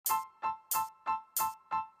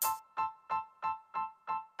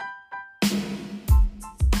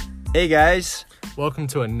Hey guys, Welcome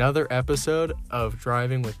to another episode of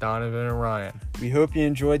Driving with Donovan and Ryan. we hope you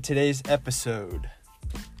enjoyed today's episode.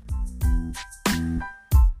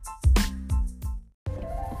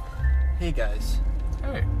 Hey guys,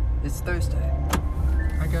 Hey, it's Thursday.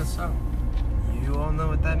 I guess so. You all know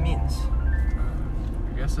what that means.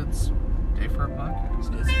 I guess it's day for a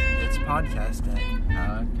podcast. It's podcast day.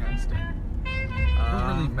 Podcasting. We're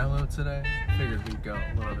really mellow today. Figured we'd go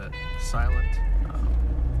a little bit silent.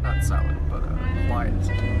 Not silent, but quiet.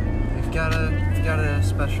 We've got a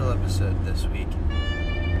special episode this week.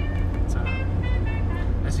 It's,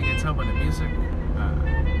 as you can tell by the music,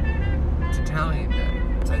 it's Italian Day.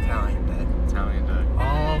 It's Italian Day. Italian Day.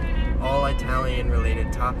 All Italian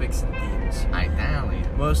related topics and themes.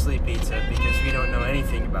 Italian. Mostly pizza because we don't know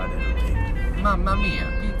anything about Italy. Mamma mia,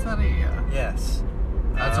 pizzeria. Yes.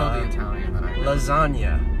 That's all the Italian that I know.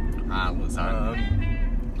 Lasagna. Lasagna.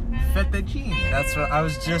 Fettuccine. That's what I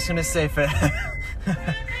was just gonna say. Is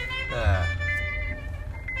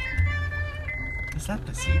that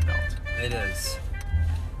the seatbelt? It is.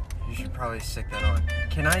 You should probably stick that on.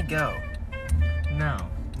 Can I go? No.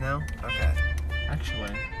 No? Okay.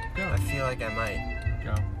 Actually, go. I feel like I might.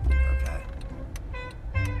 Go. Okay.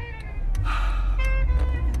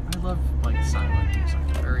 I love, silent music.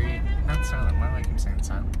 Not silent, why do I keep saying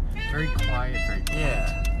silent? Very quiet, very quiet.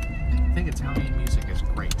 Yeah. I think Italian music is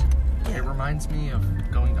great. Yeah. It reminds me of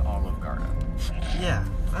going to Olive Garden. Yeah.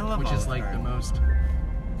 I love Which is Olive the Garden. most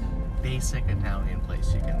basic Italian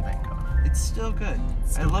place you can think of. It's still good.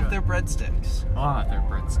 Still I love good. their breadsticks. They're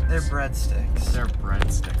breadsticks. They're breadsticks. They're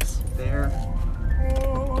breadsticks. They're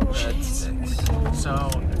breadsticks. So,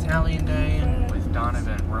 Italian Day with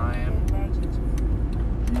Donovan and Ryan.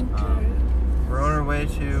 We're on our way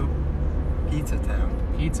to Pizza Town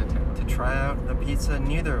Pizza Town. to try out a pizza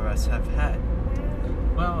neither of us have had.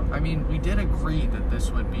 Well, I mean, we did agree that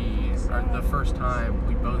this would be the first time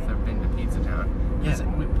we both have been to Pizza Town. Yeah.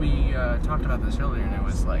 We talked about this earlier, and it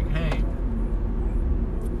was like, hey,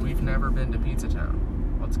 we've never been to Pizza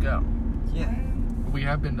Town. Let's go. Yeah. We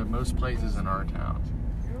have been to most places in our town,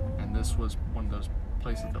 and this was one of those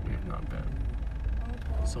places that we have not been.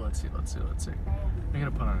 So let's see. I'm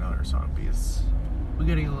gonna put on another song because we're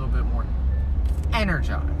getting a little bit more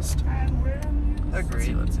energized.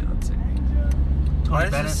 Agreed. Let's see. Why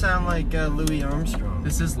does Bennett. this sound like Louis Armstrong?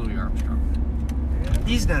 This is Louis Armstrong.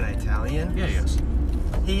 He's not Italian. Yeah, he is.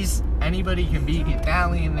 He's... Anybody can be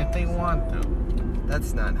Italian if they want to.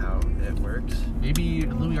 That's not how it works. Maybe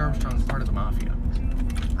Louis Armstrong's part of the mafia.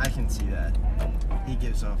 I can see that. He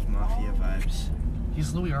gives off mafia vibes.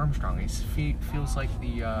 He's Louis Armstrong. He feels like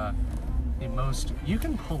the most... You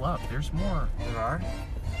can pull up. There's more. There are?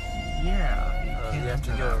 Yeah. You have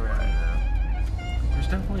to enter go that around way. now. There's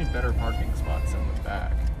definitely better parking spots in the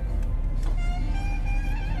back.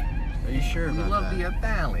 Are you sure We about love that? the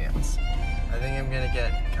Italians. I think I'm gonna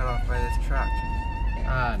get cut off by this truck.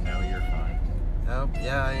 No, you're fine. Oh,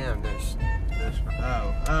 yeah, I am. There's...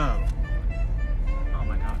 Oh. Oh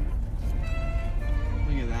my god.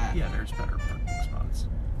 Look at that. Yeah, there's better parking spots.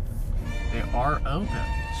 They are open.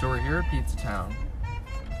 So we're here at Pizza Town.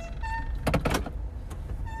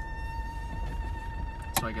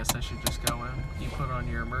 So I guess I should just go in. You put on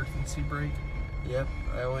your emergency brake. Yep,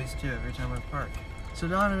 I always do every time I park. So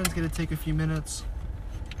Donovan's gonna take a few minutes,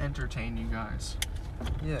 entertain you guys,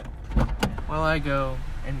 Yeah. while I go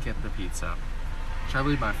and get the pizza. Should I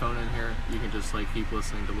leave my phone in here? You can just keep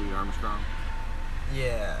listening to Louis Armstrong.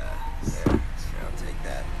 Yeah. There. I'll take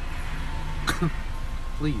that.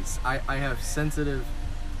 Please, I have sensitive...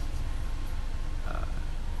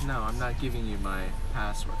 no, I'm not giving you my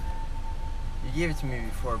password. You gave it to me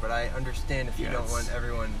before, but I understand if you don't Yes. want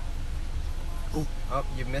everyone... Oh,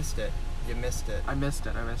 you missed it. You missed it. I missed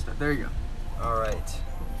it. There you go. Alright.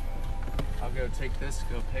 I'll go take this,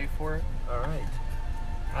 go pay for it. Alright.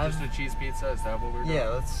 Just a cheese pizza, is that what we're doing?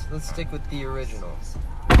 Yeah, let's stick with the original.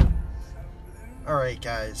 Alright,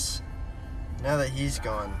 guys. Now that he's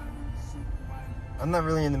gone, I'm not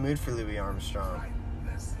really in the mood for Louis Armstrong.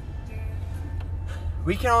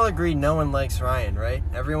 We can all agree no one likes Ryan, right?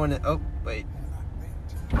 Everyone... Oh, wait.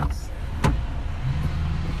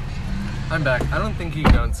 I'm back. I don't think he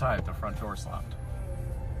can go inside. The front door's locked.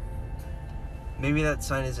 Maybe that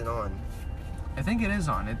sign isn't on. I think it is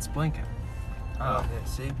on. It's blinking. Oh, yeah,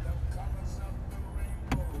 see?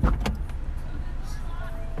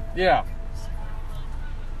 Yeah.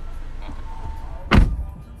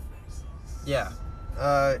 Yeah.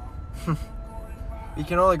 We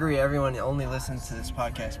can all agree everyone only listens to this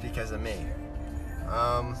podcast because of me.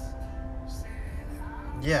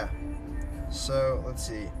 Yeah. So, let's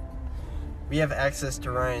see. We have access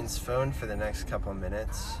to Ryan's phone for the next couple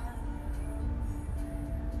minutes.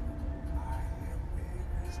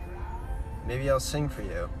 Maybe I'll sing for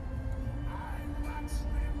you.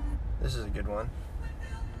 This is a good one.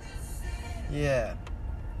 Yeah.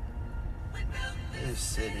 This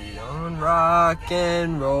city on rock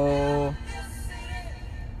and roll.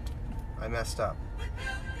 I messed up.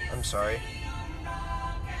 I'm sorry.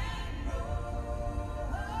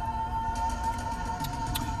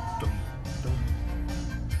 Dum, dum,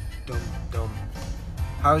 dum, dum.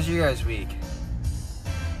 How was your guys' week?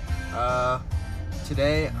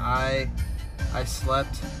 Today I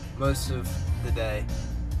slept most of the day.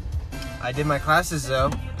 I did my classes though.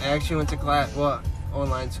 I actually went to class, well,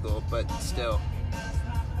 online school, but still.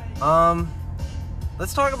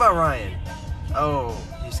 Let's talk about Ryan. Oh,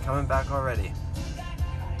 he's coming back already.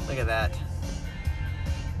 Look at that.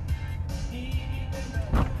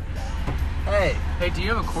 Hey. Hey, do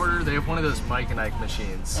you have a quarter? They have one of those Mike and Ike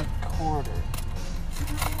machines. A quarter.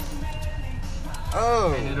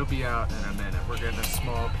 Oh. And it'll be out in a minute. We're getting a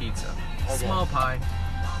small pizza. Okay. Small pie.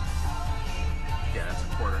 Yeah, that's a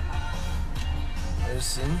quarter.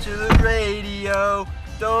 Listen to the radio,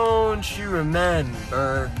 don't you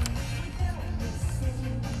remember?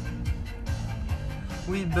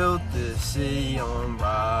 We built this city on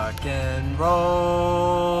rock and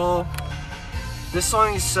roll. This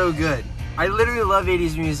song is so good. I literally love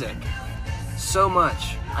 80s music so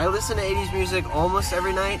much. I listen to 80s music almost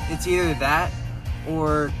every night. It's either that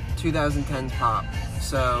or 2010s pop.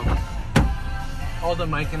 So all the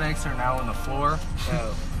Mike and Ikes are now on the floor.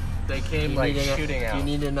 Oh. They came like shooting out. Do you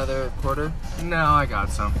need another quarter? No, I got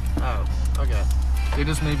some. Oh, okay. They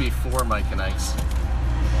just made me 4 Mike and Ikes.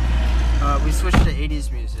 We switched to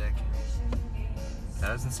 80s music. That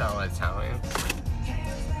doesn't sound like Italian.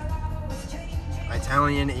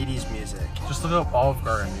 Italian 80s music. Just look up Olive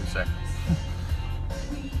Garden music.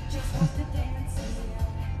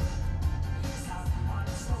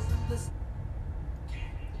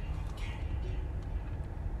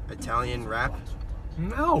 Italian rap?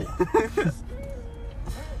 No.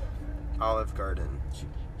 Olive Garden.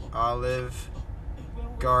 Olive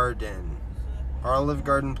Garden. Olive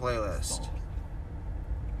Garden playlist.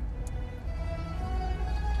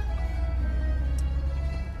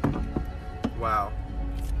 Wow.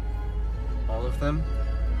 All of them?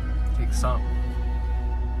 Take some.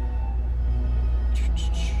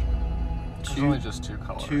 There's only just 2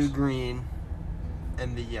 colors. 2 green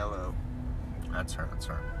and the yellow. That's her.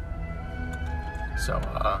 So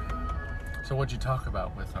what'd you talk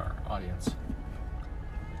about with our audience?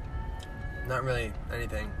 Not really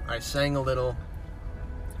anything. I sang a little.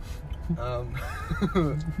 I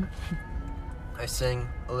sang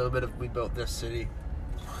a little bit of We Built This City.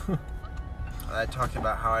 I talked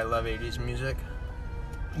about how I love 80s music.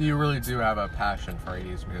 You really do have a passion for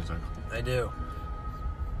 80s music. I do.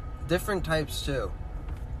 Different types too.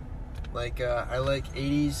 Like I like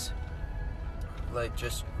 80s, like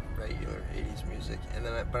just regular 80s music, and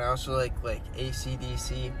then but I also like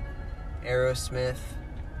AC/DC, Aerosmith.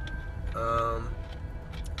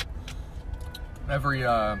 Every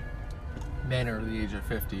man over the age of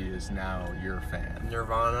 50 is now your fan.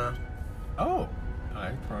 Nirvana. Oh,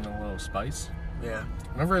 I throwing a little spice. Yeah.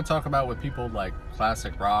 Whenever I talk about with people like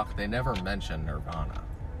classic rock, they never mention Nirvana.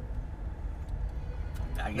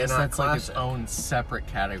 I guess that's like its own separate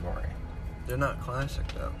category. They're not classic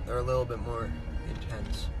though. They're a little bit more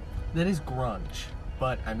intense. That is grunge,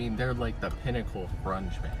 but I mean they're like the pinnacle of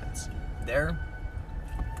grunge bands. They're?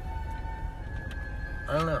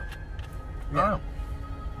 I don't know. Yeah. Oh.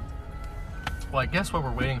 Well, I guess while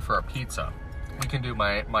we're waiting for our pizza, we can do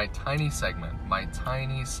my tiny segment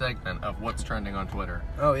of what's trending on Twitter.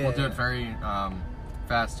 Oh yeah. We'll do it very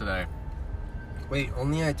fast today. Wait,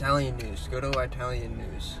 only Italian news. Go to Italian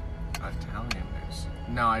news. Italian news?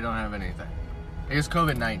 No, I don't have anything. I guess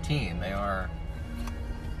COVID-19. They are.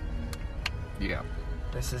 Yeah.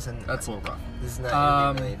 This isn't. That's a little rough. This is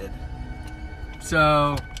not related.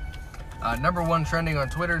 So, number 1 trending on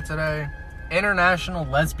Twitter today: International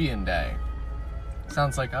Lesbian Day.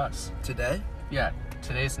 Sounds like us. Today? Yeah,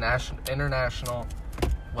 today's International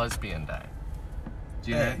Lesbian Day.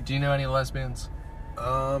 Do you know any lesbians?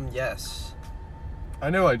 Yes. I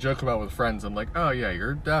know I joke about with friends. I'm like, oh yeah,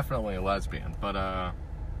 you're definitely a lesbian, but I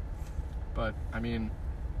mean,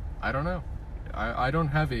 I don't know. I don't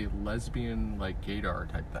have a lesbian like gaydar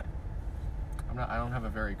type thing. I don't have a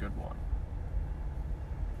very good one.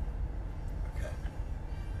 Okay.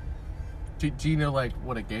 Do you know like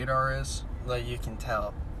what a gaydar is? Like you can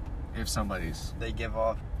tell if somebody's they give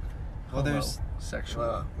off. Well, there's sexual.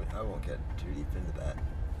 Well, I won't get too deep into that.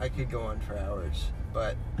 I could go on for hours,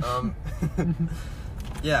 but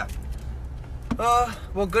yeah.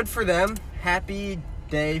 Well, good for them. Happy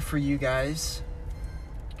day for you guys.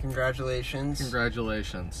 Congratulations.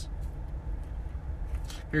 Congratulations.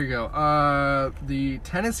 Here you go. The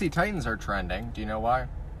Tennessee Titans are trending. Do you know why?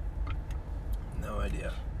 No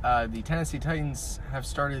idea. The Tennessee Titans have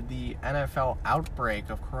started the NFL outbreak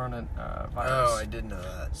of coronavirus. Oh, I did know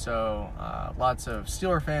that. So, lots of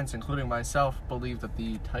Steeler fans, including myself, believe that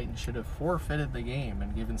the Titans should have forfeited the game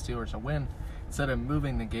and given Steelers a win instead of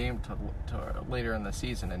moving the game to later in the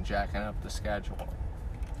season and jacking up the schedule.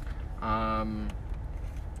 The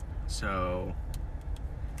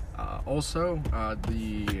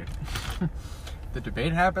the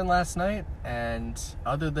debate happened last night, and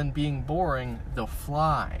other than being boring, The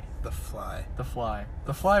Fly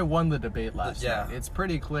won the debate last night. It's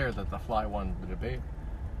pretty clear that The Fly won the debate.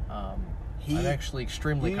 I'm actually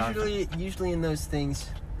extremely confident. Usually in those things,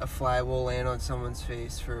 a fly will land on someone's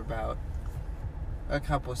face for about a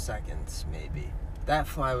couple seconds, maybe. That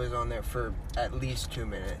fly was on there for at least 2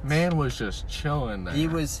 minutes. Man was just chilling there.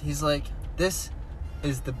 He's like, this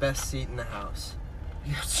is the best seat in the house.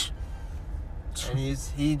 Yes. And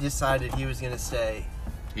he decided he was going to stay.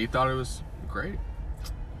 He thought it was great.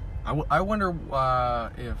 I wonder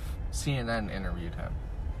if CNN interviewed him.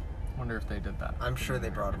 I wonder if they did that. I'm sure they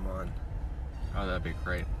brought him on. Oh, that'd be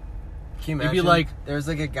great. Can you imagine? There's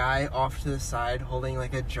like a guy off to the side holding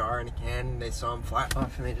like a jar and a can, and they saw him fly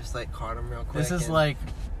off, and they just like caught him real quick. This is like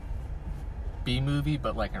B-movie,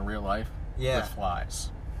 but like in real life. Yeah. With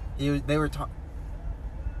flies. They were talking.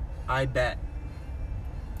 I bet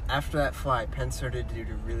after that fly, Penn started to do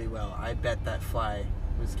really well. I bet that fly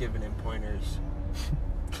was giving him pointers.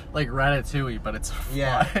 Like Ratatouille, but it's a fly.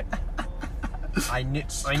 Yeah. I knew.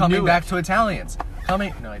 Coming back to Italians. No,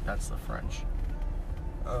 wait, that's the French.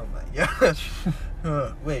 Oh my gosh.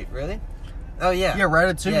 Wait, really? Oh yeah. Yeah,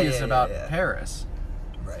 Ratatouille is about Paris.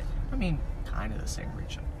 Right. I mean, kind of the same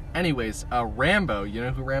region. Anyways, Rambo. You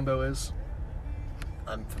know who Rambo is?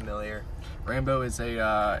 I'm familiar. Rambo is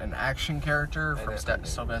an action character from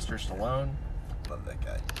Sylvester Stallone. Love that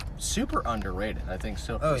guy. Super underrated, I think.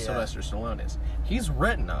 Sylvester Stallone is. He's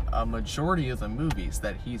written a majority of the movies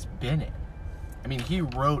that he's been in. I mean, he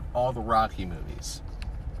wrote all the Rocky movies.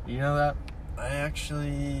 You know that? I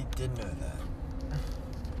actually did know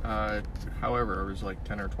that. However, it was like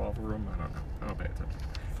 10 or 12 of them. I don't know. I don't pay attention.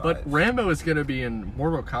 5. But Rambo is going to be in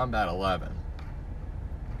Mortal Kombat 11.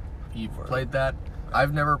 You've played that?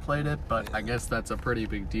 I've never played it, but I guess that's a pretty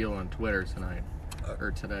big deal on Twitter tonight.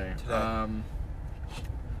 Or today.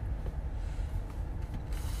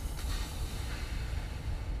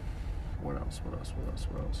 What else?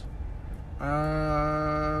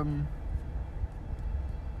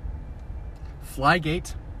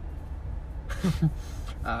 Flygate.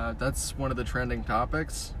 That's one of the trending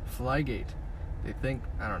topics. Flygate. They think,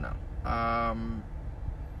 I don't know.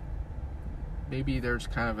 Maybe there's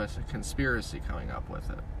kind of a conspiracy coming up with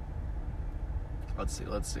it. Let's see.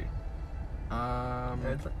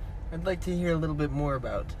 I'd like to hear a little bit more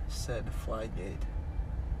about said Flygate.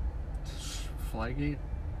 Flygate?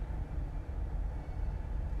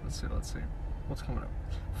 Let's see. What's coming up?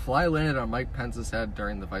 Fly landed on Mike Pence's head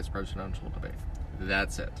during the vice presidential debate.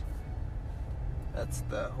 That's it. That's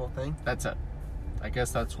the whole thing? That's it. I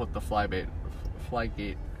guess that's what the Flygate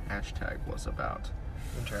hashtag was about.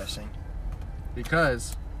 Interesting.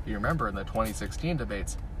 Because, if you remember in the 2016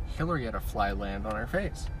 debates, Hillary had a fly land on her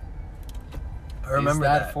face. I remember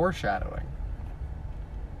that. Is that foreshadowing?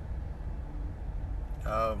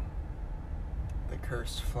 The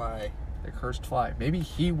cursed fly. The cursed fly. Maybe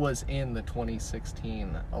he was in the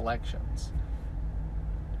 2016 elections.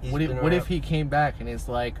 What if he came back and is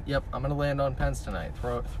like, "Yep, I'm gonna land on Pence tonight.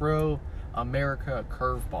 Throw America a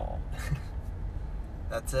curveball."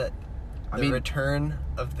 That's it. The return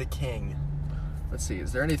of the king. Let's see.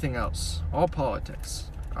 Is there anything else? All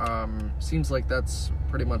politics. Seems like that's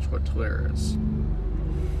pretty much what Twitter is.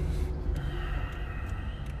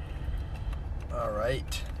 All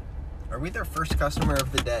right. Are we their first customer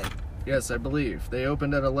of the day? Yes, I believe. They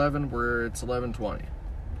opened at 11, where it's 11:20.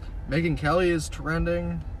 Megyn Kelly is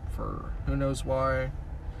trending for who knows why.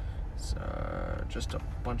 It's just a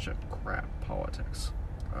bunch of crap politics.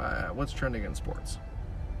 What's trending in sports?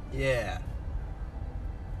 Yeah.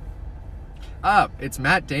 It's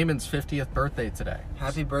Matt Damon's 50th birthday today.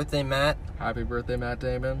 Happy birthday, Matt. Happy birthday, Matt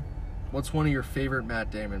Damon. What's one of your favorite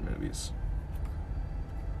Matt Damon movies?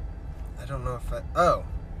 I don't know if Oh.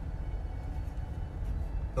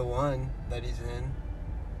 The one that he's in.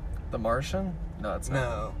 The Martian? No, it's not.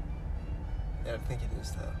 No. Yeah, I think it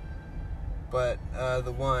is, though. But,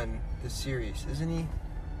 the series, isn't he?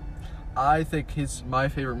 I think my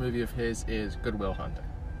favorite movie of his is Good Will Hunting.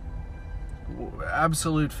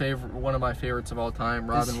 Absolute favorite, one of my favorites of all time.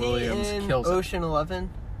 Robin Williams kills it. Ocean 11?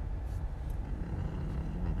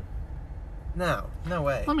 No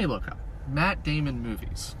way. Let me look up Matt Damon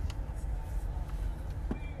movies.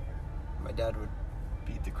 My dad would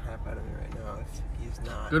beat the crap out of me right now if he's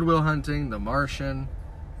not. Good Will Hunting, The Martian,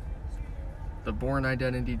 The Bourne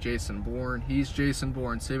Identity, Jason Bourne. He's Jason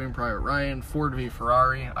Bourne, Saving Private Ryan, Ford v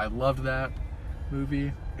Ferrari. I loved that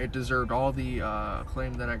movie. It deserved all the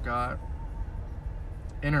acclaim that it got.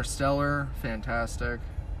 Interstellar, fantastic.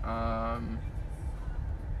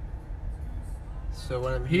 So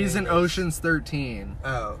what I'm He's in hearing is- Ocean's 13.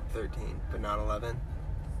 Oh, 13, but not 11.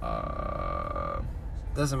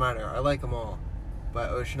 Doesn't matter. I like them all, but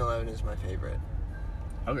Ocean 11 is my favorite.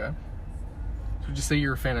 Okay. So would you say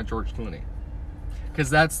you're a fan of George Clooney? Because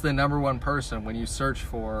that's the number one person when you search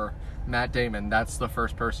for Matt Damon. That's the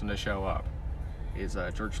first person to show up. Is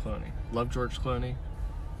George Clooney. Love George Clooney.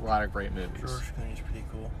 A lot of great movies. George Clooney's pretty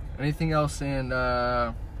cool. Anything else in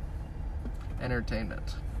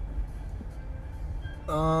entertainment?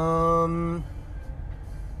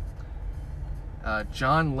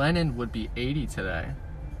 John Lennon would be 80 today.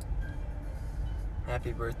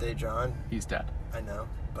 Happy birthday, John. He's dead. I know,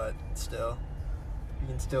 but still, you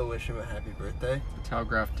can still wish him a happy birthday. The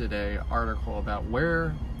Telegraph did a article about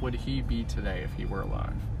where would he be today if he were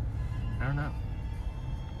alive. I don't know.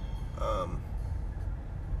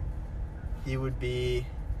 He would be.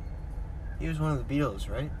 He was one of the Beatles,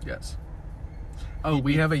 right? Yes. Oh,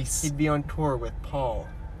 we have a He'd be on tour with Paul.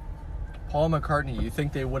 Paul McCartney. You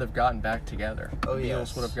think they would have gotten back together? Oh, the Beatles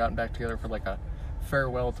yes. would have gotten back together for like a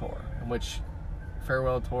farewell tour, in which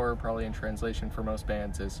farewell tour, probably in translation for most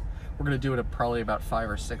bands, is we're gonna do it probably about 5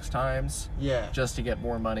 or 6 times, Yeah. just to get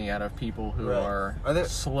more money out of people who Right. are Are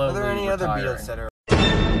slowly there any retiring. other Beatles that are?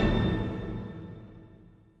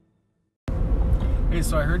 Hey,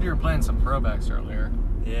 so I heard you were playing some throwbacks earlier.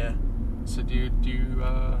 Yeah. So do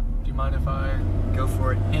you mind if I Go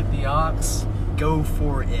for it. hit the aux? Go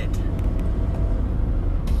for it.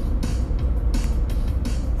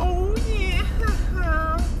 Oh yeah.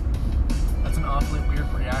 That's an awfully weird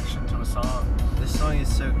reaction to a song. This song is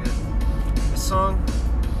so good. This song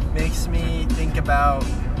makes me think about.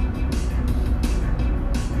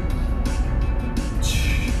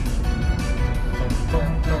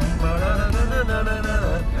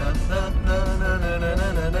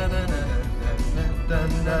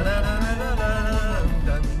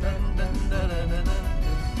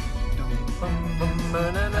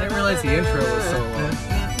 I didn't realize the intro was so long.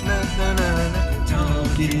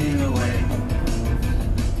 Don't get away.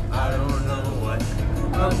 I don't know what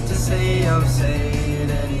to say, I'll say it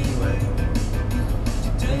anyway.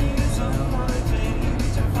 Today's on my day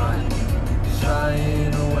to find you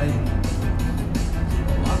shying away.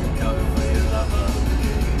 I'm coming for your love.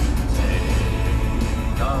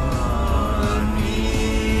 Take on me.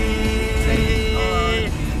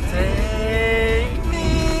 Take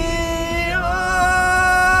me on.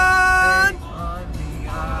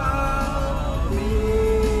 I'll be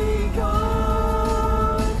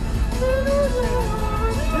gone.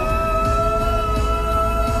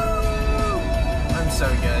 I'm so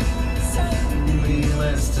good.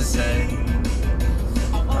 Needless to say,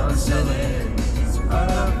 I'm selling.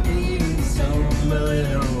 I've been so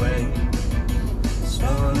million away.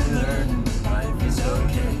 Slowly learn life is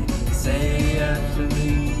okay. Say after me.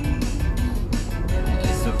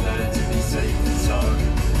 It's so better to be safe than sorry.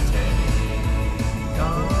 Take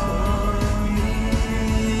on me.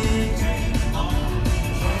 Take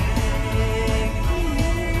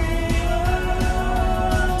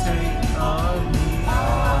on me.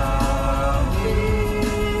 I'll be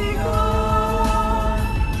gone.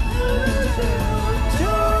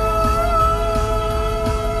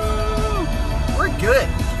 We're good.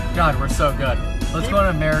 God, we're so good. Let's go to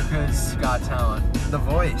America's Got Talent. The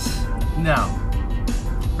Voice. No.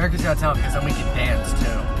 America's Got Talent, because then we can dance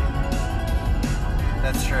too.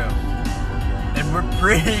 That's true. And we're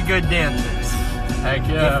pretty good dancers. Heck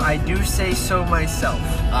yeah. If I do say so myself.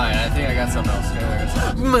 Alright, I think I got something else. No.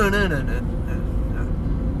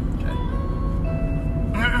 Okay.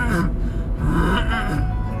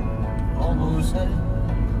 Almost at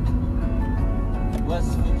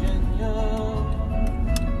West Virginia,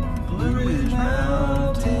 Blue Ridge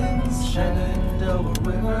Mountains, Shenandoah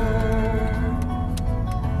River.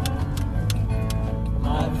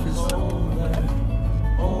 Life is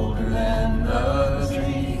older than the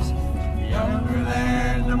trees, younger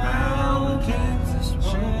than the mountains. This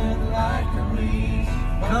world like a breeze.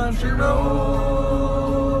 Country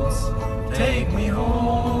roads take me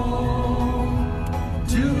home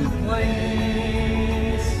to the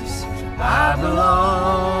place I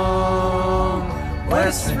belong.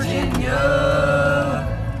 West Virginia,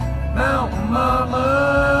 Mountain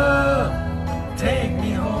Mama, take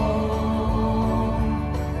me home.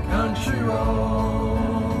 country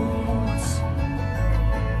roads.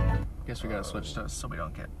 Guess we gotta switch to so we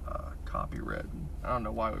don't get copyrighted. I don't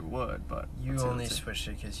know why we would, but You let's see, only let's see. switched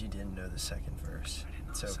it because you didn't know the second verse.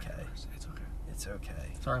 It's It's okay. It's okay. It's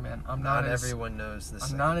okay. Sorry, man. I'm Not not as everyone knows the I'm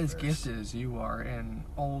second not as verse. gifted as you are in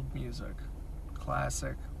old music,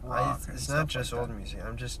 classic rock. and It's stuff not just like old that.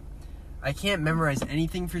 music. I can't memorize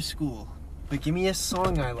anything for school. But give me a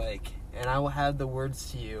song I like, and I will have the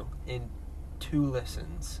words to you in 2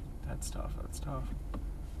 listens. That's tough. That's tough.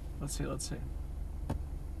 Let's see. Let's see.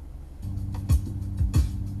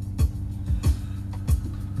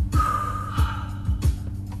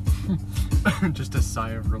 Just a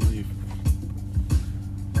sigh of relief.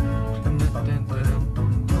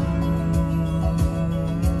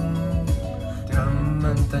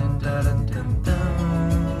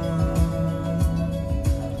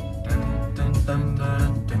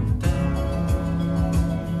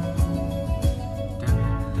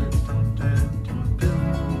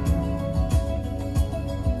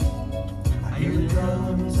 I hear the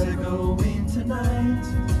drums echoing tonight.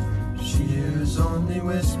 She hears only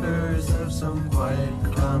whispers of some quiet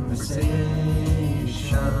conversation.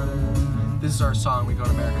 This is our song we go to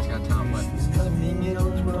America's Got Talent with. She's coming in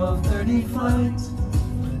on 12:30 flight.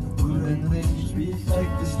 Wooden wings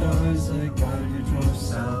reflect the stars like guided for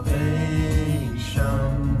salvation.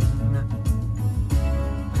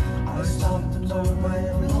 I stopped and told my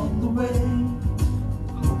aunt along the way,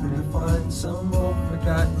 hoping to find some old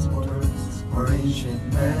forgotten words or ancient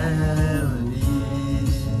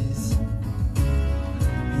melodies.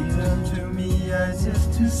 He turned to me as if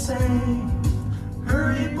to say,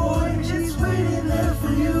 hurry boy, it's waiting there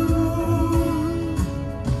for you.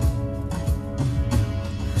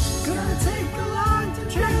 Gonna take a lot to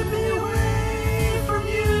drag me away from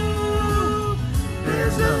you.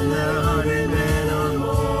 There's nothing that 100 men or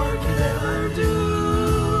more could ever do.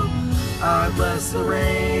 I bless the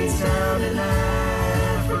rains down in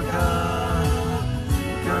Africa.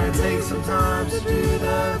 Gonna take some time to do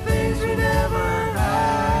the things we never had.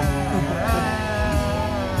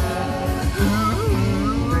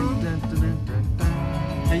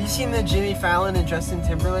 Have you seen the Jimmy Fallon and Justin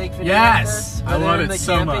Timberlake video? Yes! of this? I Where they're love in it the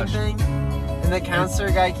so camping much. Thing, and the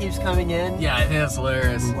counselor guy keeps coming in. Yeah, I think that's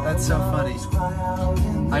hilarious. That's so funny.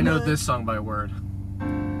 I know this song by word.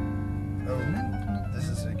 Oh, this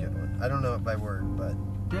is a good one. I don't know it by word, but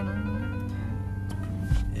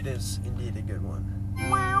it is indeed a good one.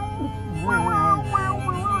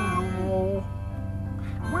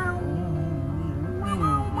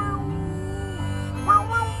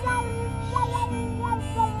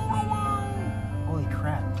 Holy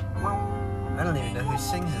crap. I don't even know who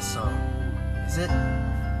sings this song. Is it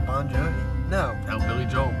Bon Jovi? No. Oh, Billy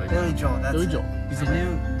Joel, baby. Billy Joel. That's Billy it. Joel. He's I a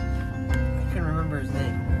knew. I couldn't remember his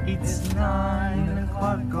name. It's 9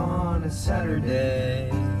 o'clock on a Saturday.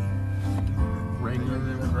 regular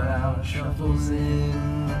Crowd shuffles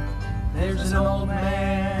in. There's an old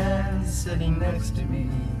man sitting next to me,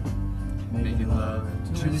 making love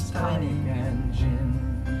to his tiny engine.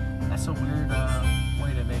 That's a weird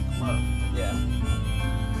way to make love. Yeah.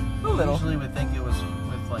 A little. Usually would think it was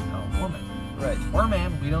with like a woman Right. or a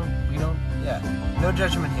man. We don't. Yeah. No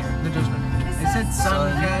judgment here. No judgment. They said,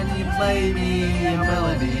 son, can you play me a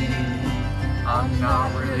melody? I'm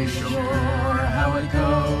not really sure how it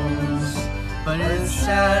goes, but it's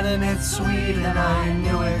sad and it's sweet and I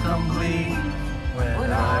knew it complete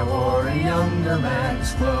when I wore a younger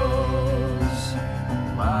man's clothes.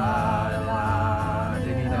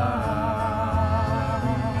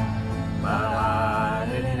 Ba-da-da-dee-da,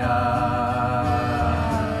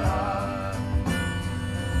 ba-da-dee-da.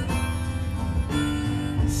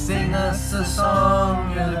 Sing us a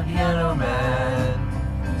song, you're the piano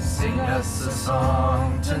man. Sing us a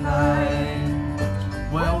song tonight.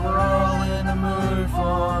 Well, we're all in the mood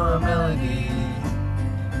for a melody,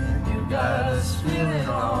 and you got us feeling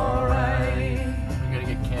alright. We gotta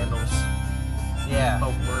get candles. Yeah.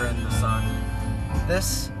 But we're in the sun.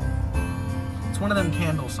 This, It's one of them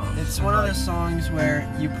candle songs. it's one of the songs where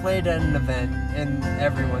you played at an event and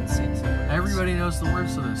everyone sings it. Everybody knows the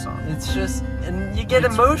words to this song. It's just, and you get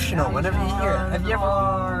emotional whenever you hear it. Have you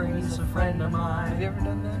ever? He's a friend of mine. Have you ever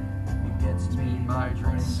done that? He gets me my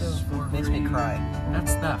drinks So for makes me free. cry.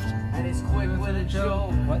 That's theft. And he's quick with a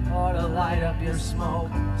joke, What? or to light up your smoke.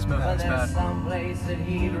 But Smoking's there's bad. some place that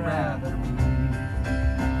he'd rather be.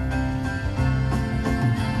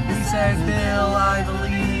 He says, Bill, I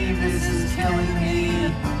believe this is killing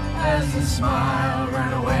me. As the smile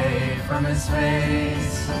ran away from his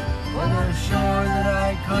face. Well, I'm sure that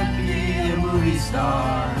I could be a movie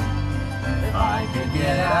star if I could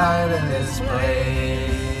get out of this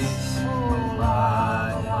place.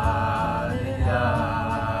 La, la,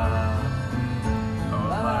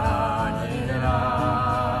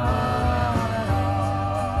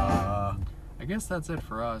 guess that's it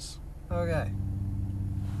for us. Okay.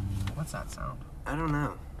 What's that sound? I don't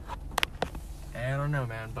know. I don't know,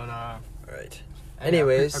 man, but Alright. I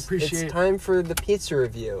Anyways, appreciate- it's time for the pizza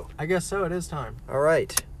review. I guess so. It is time.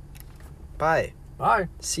 Alright. Bye. Bye.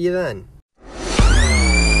 See you then.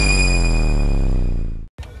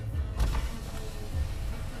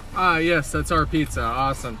 Yes, that's our pizza.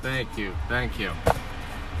 Awesome. Thank you. Thank you.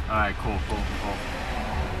 Alright, cool.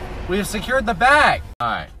 We have secured the bag.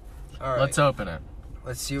 Alright, Alright. let's open it.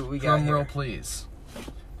 Let's see what we got Drum roll, here. please.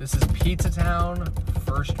 This is Pizza Town.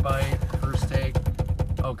 First bite, first take.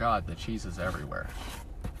 Oh god, the cheese is everywhere.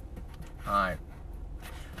 Alright.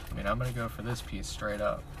 I mean, I'm gonna go for this piece straight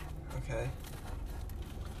up. Okay.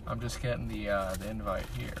 I'm just getting the invite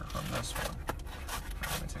here from this one.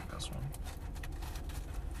 Let me take this one.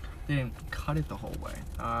 They didn't cut it the whole way.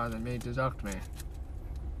 They may deduct me.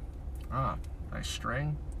 Nice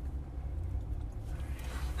string.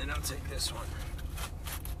 And I'll take this one.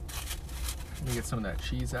 Let me get some of that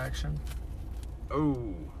cheese action.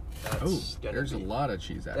 Oh. That's gonna there's be, a lot of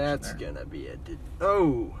cheese action That's there. gonna be a...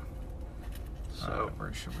 Oh. So...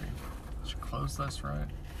 Where should we... Should close this, right?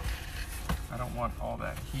 I don't want all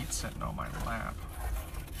that heat sitting on my lap.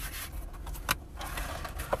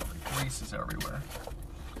 The grease is everywhere.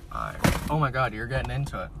 Oh my god, you're getting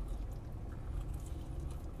into it.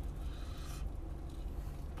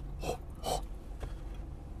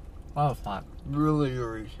 Oh, it's hot. really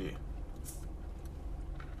greasy.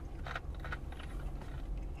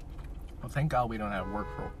 Well, thank God we don't have work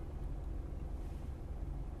for...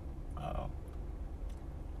 Uh-oh.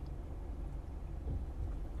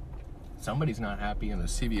 Somebody's not happy in the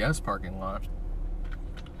CVS parking lot.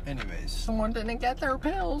 Anyways. Someone didn't get their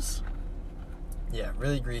pills. Yeah,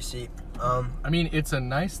 really greasy. I mean, it's a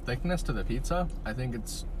nice thickness to the pizza. I think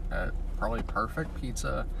it's probably perfect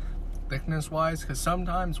pizza thickness-wise, because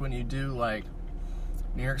sometimes when you do, like,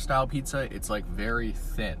 New York-style pizza, it's, like, very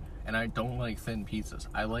thin. And I don't like thin pizzas.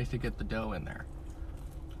 I like to get the dough in there.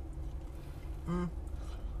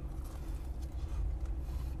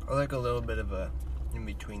 I like a little bit of a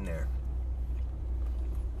in-between there.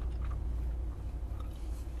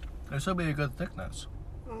 This will be a good thickness.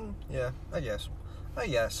 Yeah, I guess.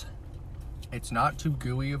 It's not too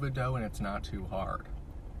gooey of a dough, and it's not too hard.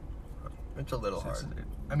 It's a little hard.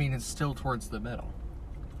 I mean, it's still towards the middle.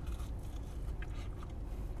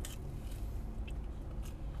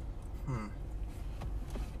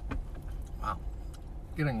 Wow.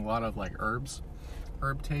 Getting a lot of, like, herb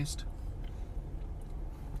taste.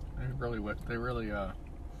 They really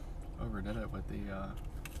overdid it with the,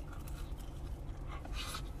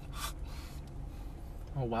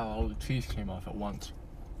 Oh wow, all the cheese came off at once.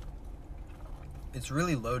 It's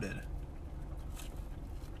really loaded.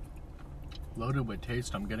 Loaded with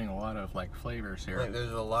taste, I'm getting a lot of, like, flavors here. Like,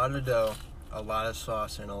 there's a lot of dough, a lot of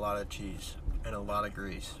sauce, and a lot of cheese, and a lot of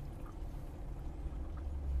grease.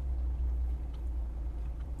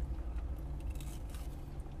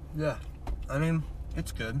 Yeah, I mean,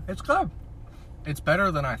 it's good. It's good. It's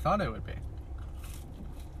better than I thought it would be.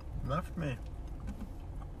 Not for me.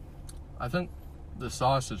 I think the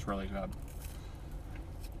sauce is really good.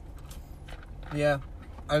 Yeah,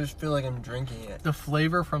 I just feel like I'm drinking it. The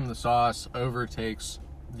flavor from the sauce overtakes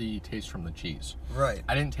the taste from the cheese. Right,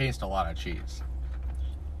 I didn't taste a lot of cheese.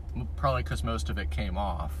 Probably because most of it came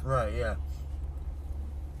off. right, yeah.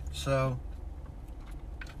 So,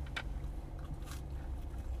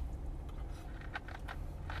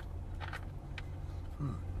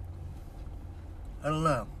 I don't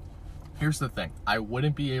know. Here's the thing. I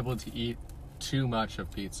wouldn't be able to eat too much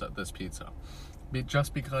of this pizza.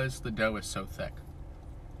 Just because the dough is so thick.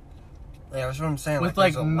 Yeah, that's what I'm saying. With,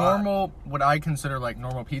 there's like, a lot. normal, what I consider, like,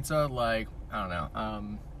 normal pizza, like, I don't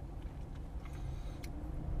know,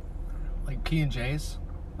 like P&J's,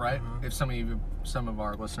 right? Mm-hmm. If some of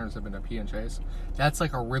our listeners have been to P&J's, that's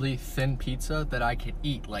like a really thin pizza that I could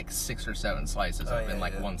eat like 6 or 7 slices of in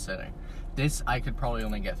like one sitting. This I could probably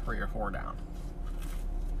only get 3 or 4 down.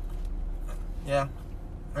 Yeah,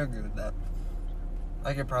 I agree with that.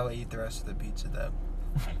 I could probably eat the rest of the pizza though.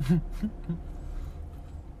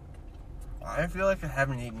 I feel like I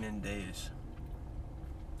haven't eaten in days.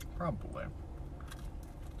 Probably.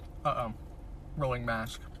 Uh-oh. Rolling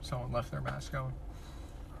mask. Someone left their mask on.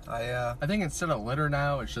 I think instead of litter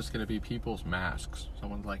now, it's just going to be people's masks.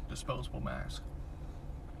 Someone's like, disposable mask.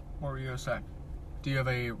 What were you going to say? Do you have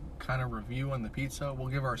a kind of review on the pizza? We'll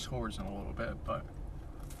give our scores in a little bit, but...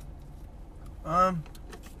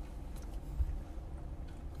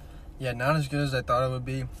 Yeah, not as good as I thought it would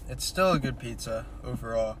be. It's still a good pizza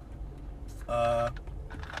overall.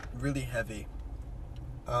 Really heavy.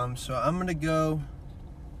 So I'm gonna go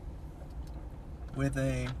with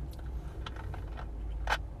a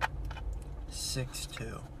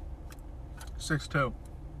 6-2. 6-2.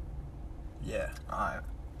 Yeah. Alright.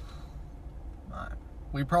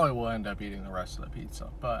 We probably will end up eating the rest of the pizza,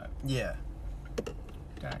 but Yeah.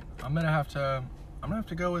 dang. I'm gonna have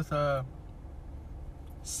to go with a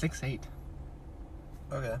 6-8.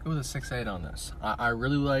 Okay. Go with a 6-8 on this. I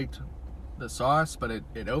really liked the sauce, but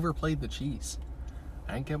it overplayed the cheese.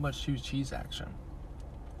 I didn't get much cheese action.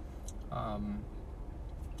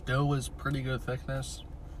 Dough was pretty good thickness,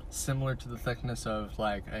 similar to the thickness of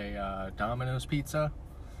like a Domino's pizza.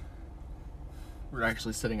 We're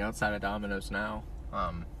actually sitting outside of Domino's now.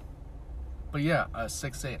 But yeah, a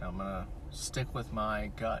 6-8. I'm gonna stick with my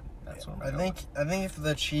gut. That's what I'm gonna go with. I think if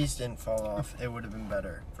the cheese didn't fall off, it would have been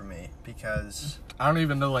better for me because I don't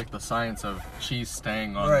even know like the science of cheese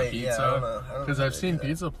staying on Right, the yeah, I don't know. pizza I don't because know I've how they seen do that.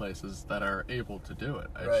 pizza places that are able to do it.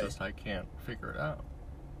 It's Right. just I can't figure it out.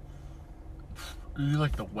 You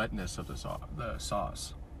like the wetness of the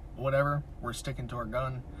sauce. Whatever. We're sticking to our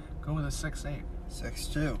gun. Go with a 6-8.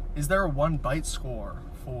 6-2. Is there a 1 bite score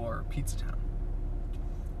for Pizza Town?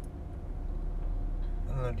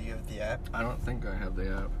 I don't know. Do you have the app? I don't think I have the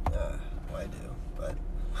app. Well, I do, but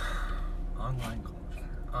Online culture.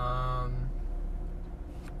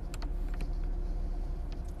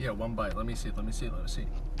 Yeah, 1 bite. Let me see.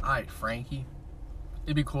 Alright, Frankie.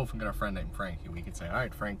 It'd be cool if we got a friend named Frankie. We could say,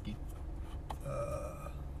 alright, Frankie.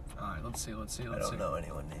 Alright, let's see. I don't know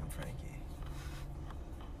anyone named Frankie.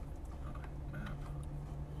 Map.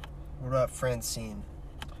 What about Francine?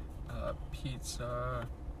 Pizza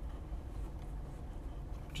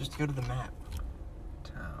Just go to the map.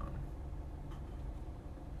 Town.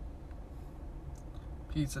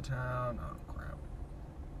 Pizza Town. Oh, crap.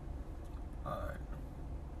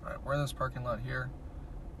 Alright, we're in this parking lot here.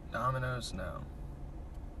 Domino's, no.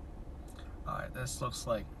 Alright, this looks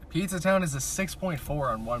like Pizza Town is a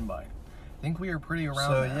 6.4 on 1 bite. I think we are pretty around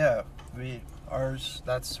So that. yeah,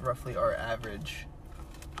 that's roughly our average.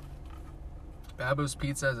 Babo's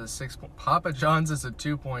Pizza has a 6. Papa John's is a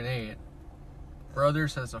 2.8.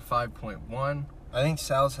 Brothers has a 5.1. I think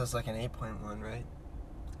Sal's has like an 8.1, right?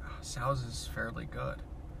 Sal's is fairly good.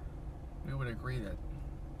 We would agree that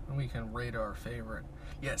we can rate our favorite.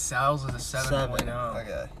 Yeah, Sal's is a 7.0.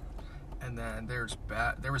 Okay. And then there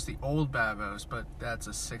was the old Babos, but that's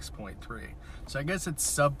a 6.3. So I guess it's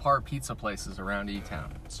subpar pizza places around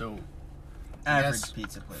E-Town. So Average yes,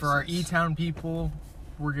 pizza places. for our E-Town people,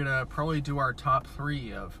 we're gonna probably do our top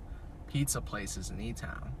 3 of pizza places in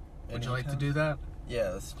E-Town. Would you like to E-Town? do that? Yeah,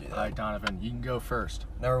 let's do that. All right, Donovan, you can go first.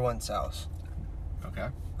 Number 1, Sal's. Okay.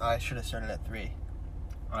 I should have started at 3.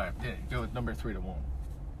 All right, yeah, go with number 3 to 1.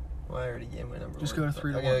 Well, I already gave my number 1. Just go to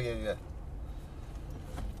 3 to okay, 1. Okay.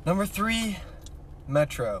 Number 3,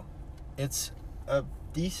 Metro. It's a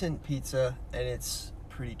decent pizza and it's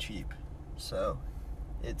pretty cheap. So,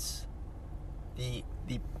 it's the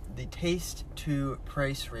taste to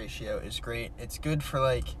price ratio is great. It's good for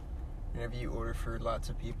like whenever you order for lots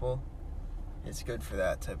of people. It's good for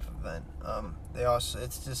that type of event.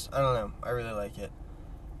 It's just, I don't know. I really like it.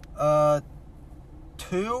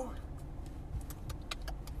 2.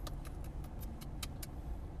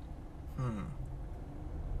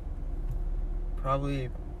 Probably.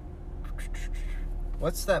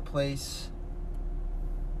 What's that place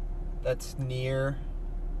that's near?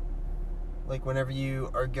 Like whenever you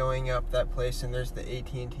are going up that place and there's the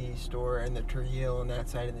AT&T store and the Trujillo on that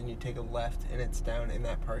side, and then you take a left and it's down in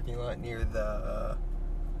that parking lot near the.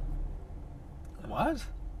 What?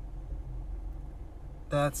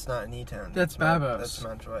 That's not in E-Town. That's Babos. That's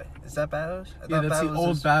Montjoy. Is that Babos? I Yeah, thought that's the Babos old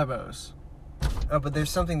was- Babos. Oh, but there's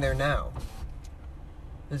something there now.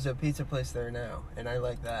 There's a pizza place there now, and I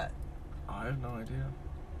like that. I have no idea.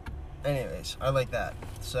 Anyways, I like that.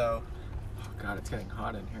 So, Oh God, it's getting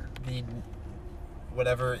hot in here. the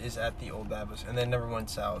whatever is at the old Babos, and then number 1,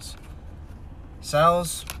 Sal's.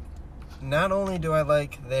 Sal's, not only do I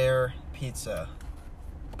like their pizza,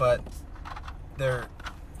 but their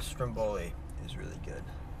stromboli is really good.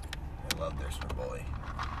 I love their stromboli.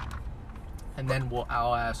 And then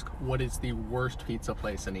I'll ask, what is the worst pizza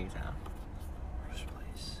place in E-Town? Worst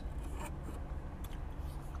place.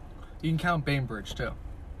 You can count Bainbridge too.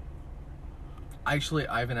 Actually,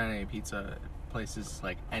 I haven't had any pizza places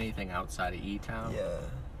like anything outside of E-Town. Yeah.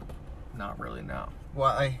 Not really, no.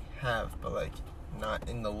 Well, I have, but like not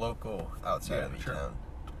in the local outside Yeah, of sure.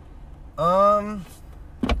 E-Town.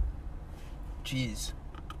 Jeez.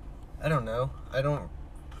 I don't know. I don't.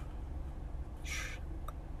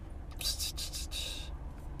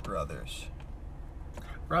 Brothers.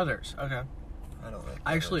 Brothers, okay. I don't like.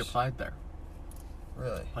 I actually Brothers. applied there.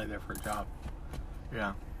 Really? Applied there for a job.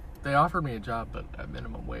 Yeah. They offered me a job, but at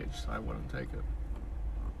minimum wage, so I wouldn't take it.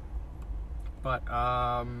 But,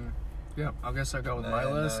 yeah, I guess I'll go with my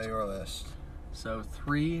list. No, your list. So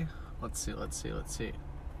 3, let's see.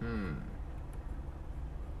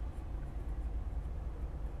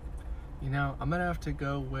 You know, I'm gonna have to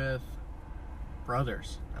go with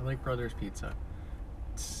Brothers. I like Brothers Pizza.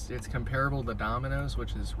 It's comparable to Domino's,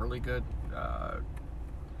 which is really good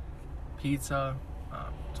pizza.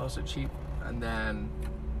 It's also cheap. And then,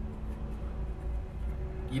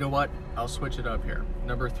 you know what? I'll switch it up here.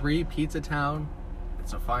 Number 3, Pizza Town.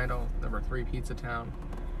 It's a final. Number 3, Pizza Town.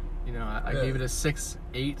 You know, I gave it a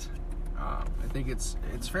 6-8. I think it's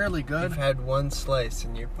fairly good. You've had one slice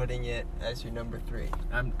and you're putting it as your number 3.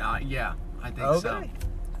 Yeah, I think so.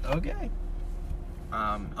 Okay.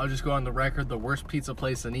 I'll just go on the record. The worst pizza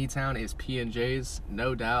place in E-Town is P&J's,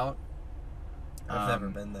 no doubt. I've never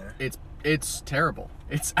been there. It's terrible.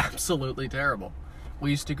 It's absolutely terrible.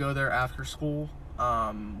 We used to go there after school.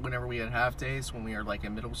 Whenever we had half days, when we were like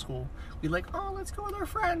in middle school, we'd like, oh, let's go with our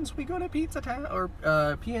friends. We go to Pizza Town or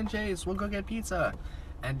P&J's. We'll go get pizza,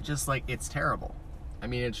 and just like it's terrible. I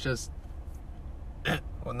mean, it's just.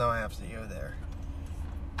 Well, now I have to go there.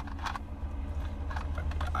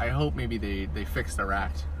 I hope maybe they fix their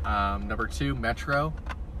act. Number 2, Metro.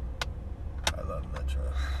 I love Metro.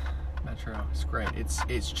 Metro, it's great.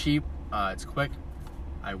 It's cheap. It's quick.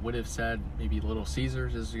 I would have said maybe Little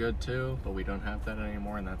Caesars is good too, but we don't have that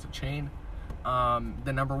anymore, and that's a chain.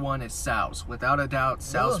 The number 1 is Sal's. Without a doubt,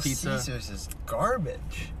 Sal's Pizza. Little Caesars is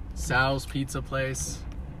garbage. Sal's Pizza Place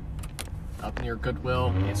up near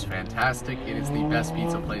Goodwill is fantastic. It is the best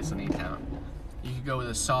pizza place in E-Town. You could go with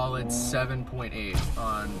a solid 7.8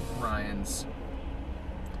 on Ryan's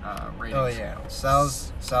ratings. Oh yeah,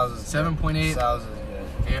 Sal's is 7.8. Sal's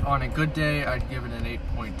is good. On a good day, I'd give it an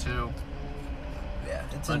 8.2. Yeah,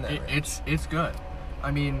 it's in that range. It's good.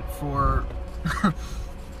 I mean, for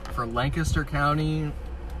for Lancaster County,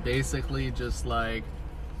 basically just like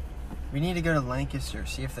We need to go to Lancaster,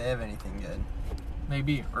 see if they have anything good.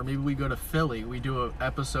 maybe we go to Philly. We do an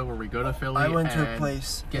episode where we go to Philly. I went and to a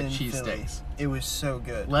place get in Philly. cheesesteaks. It was so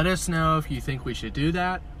good. Let us know if you think we should do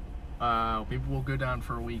that. Maybe we'll go down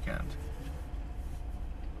for a weekend.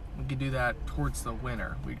 We could do that towards the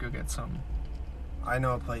winter. We'd go get some. I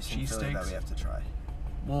know a place in Philly that Cheesesteaks? we have to try.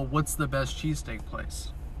 Well, what's the best cheesesteak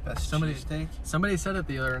place? Best Somebody- cheesesteak? Somebody said it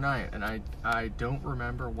the other night, and I don't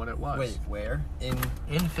remember what it was. Wait, where? In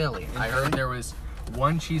Philly. I Philly? heard there was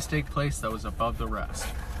one cheesesteak place that was above the rest.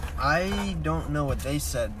 I don't know what they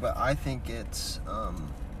said, but I think it's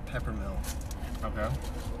Peppermill. Okay.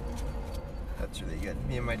 That's really good.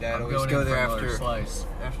 Me and my dad I'm always going go in for there another after slice.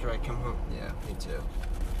 I come home. Yeah, me too.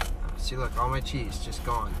 See, look, all my cheese just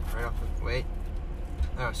gone right off. Wait.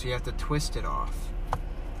 Oh, so you have to twist it off.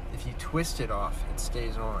 If you twist it off, it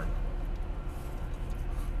stays on.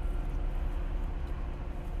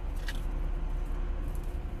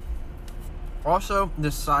 Also,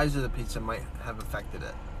 the size of the pizza might have affected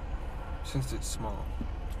it, since it's small.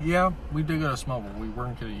 Yeah, we did get a small one. We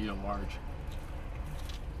weren't going to eat a large.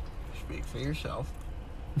 Speak for yourself.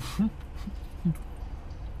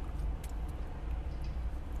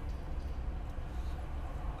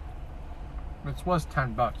 It was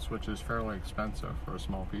 $10, which is fairly expensive for a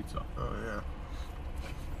small pizza. Oh, yeah.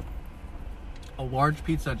 A large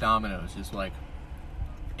pizza at Domino's is like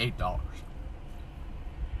 $8.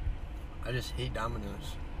 I just hate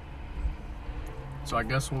Domino's. So I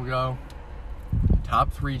guess we'll go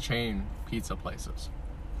top 3 chain pizza places.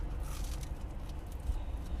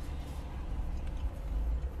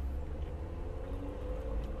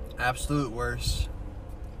 Absolute worst.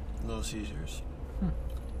 Little Caesars.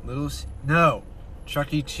 No.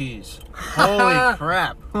 Chuck E. Cheese. Holy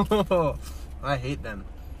crap. I hate them.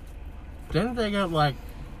 Didn't they get like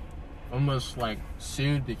almost like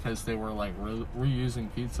sued because they were like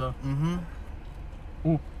reusing pizza? Mm-hmm.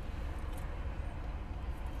 Ooh.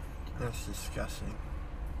 That's disgusting.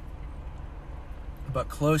 But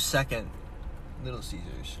close second, Little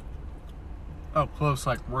Caesars. Oh, close,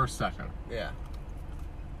 like worst second. Yeah.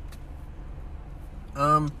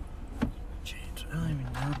 Chains. I don't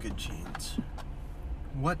even know good chains.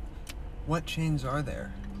 What chains are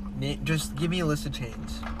there? Just give me a list of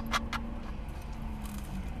chains.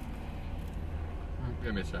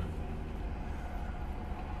 Give me a second.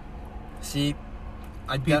 See,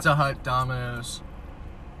 Pizza Hut, Domino's,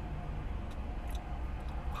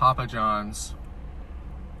 Papa John's.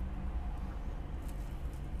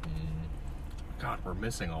 God, we're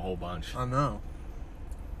missing a whole bunch. I know.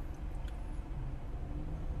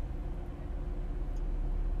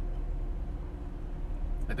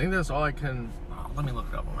 I think that's all I can. Oh, let me look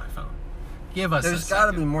it up on my phone. Give us There's a got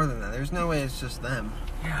to second. be more than that. There's no way it's just them.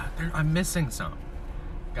 Yeah, I'm missing some.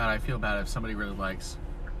 God, I feel bad if somebody really likes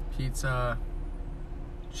pizza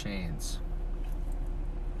chains.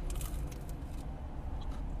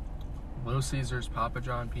 Little Caesars, Papa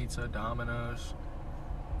John Pizza, Domino's.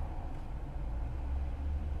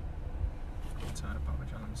 Pizza Hut, Papa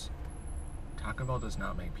John's. Taco Bell does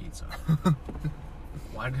not make pizza.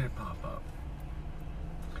 Why did it pop up?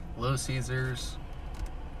 Little Caesars.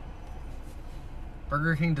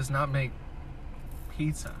 Burger King does not make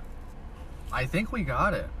pizza. I think we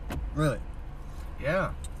got it. Really?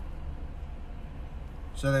 Yeah.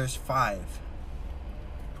 So there's 5.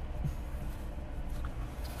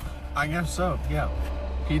 I guess so, yeah.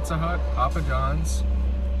 Pizza Hut, Papa John's,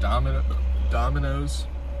 Domino's,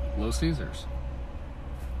 Little Caesars.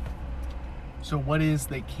 So what is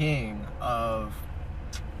the king of...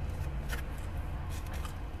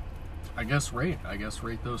 I guess rate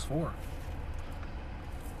those 4.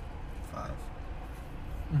 5.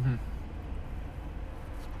 Mm-hmm.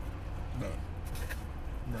 No.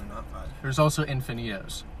 No, not 5. There's also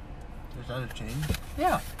Infinitos. Is that a chain?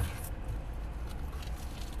 Yeah.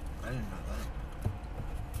 I didn't know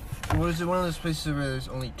that. Was it one of those places where there's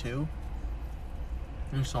only 2?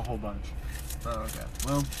 There's a whole bunch. Oh, okay.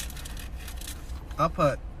 Well, I'll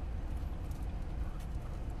put...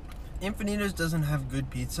 Infinitos doesn't have good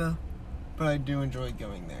pizza, but I do enjoy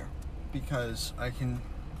going there because I can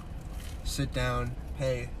sit down,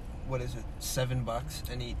 pay, what is it, $7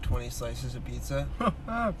 and eat 20 slices of pizza.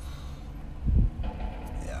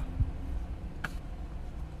 Yeah.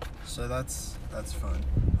 So that's fun.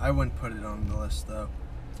 I wouldn't put it on the list though.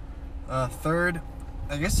 Third,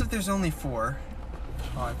 I guess if there's only 4,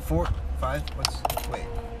 5. Wait.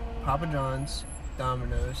 Papa John's,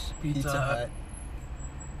 Domino's, Pizza Hut.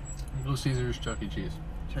 Little Caesars, Chuck E. Cheese.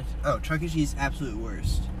 Chuck E. Cheese, absolute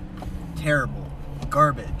worst. Terrible.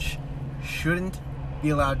 Garbage. Shouldn't be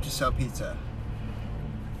allowed to sell pizza.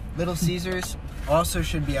 Little Caesars also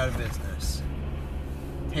should be out of business.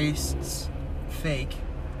 Tastes fake.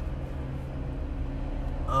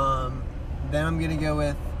 Then I'm gonna go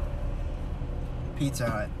with Pizza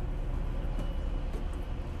Hut.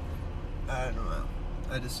 I don't know.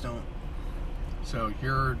 I just don't. So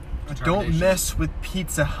your Don't determination- mess with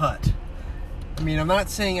Pizza Hut. I mean, I'm not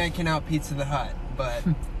saying I can out Pizza the Hut, but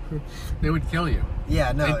They would kill you.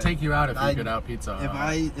 yeah, no. They'd take you out if you I- could out Pizza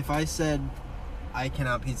Hut. If I said I can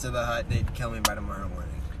out Pizza the Hut, they'd kill me by tomorrow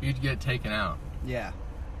morning. You'd get taken out. Yeah.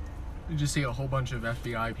 You just see a whole bunch of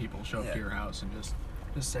FBI people show up Yeah. to your house and just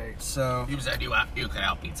say, So "You said you could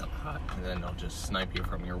out Pizza Hut," and then they'll just snipe you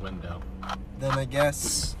from your window. then I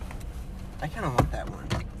guess I kind of want that one.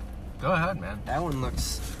 Go ahead, man. That one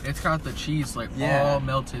looks. It's got the cheese like Yeah. all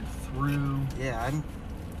melted through. Yeah, I'm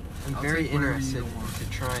I'll very take whatever interested you want.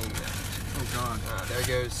 into trying that. Oh God. There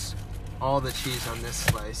goes all the cheese on this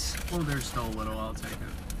slice. Well, there's still a little. I'll take it.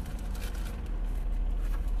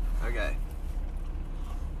 Okay.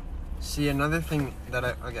 See, another thing that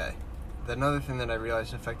I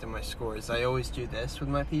realized affected my score is I always do this with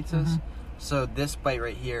my pizzas. Mhm. So this bite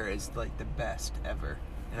right here is like the best ever,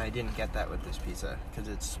 and I didn't get that with this pizza because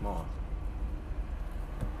it's small.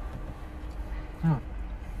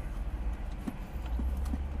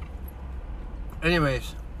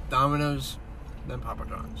 Anyways, Domino's, then Papa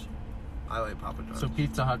John's. I like Papa John's. So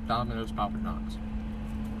Pizza Hut, Domino's, Papa John's.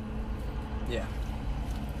 Yeah.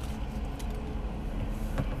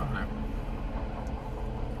 Alright.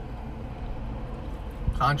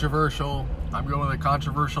 Controversial. I'm going with a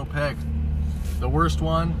controversial pick. The worst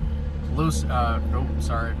one,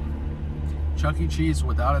 Chuck E. Cheese,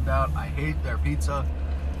 without a doubt. I hate their pizza.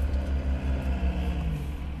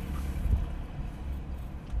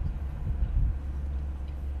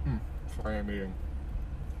 Sorry, I'm eating.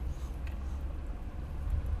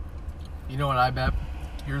 You know what I bet?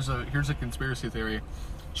 Here's a conspiracy theory.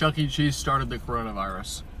 Chuck E. Cheese started the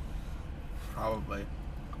coronavirus Probably.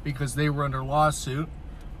 because they were under lawsuit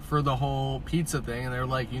for the whole pizza thing, and they're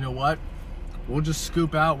like, you know what? We'll just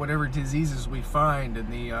scoop out whatever diseases we find in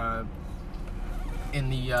the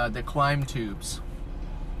climb tubes.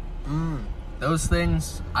 Those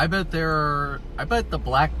things, I bet the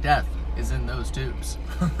Black Death is in those tubes.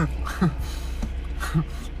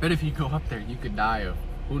 Bet if you go up there, you could die of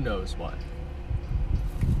who knows what.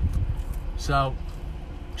 So,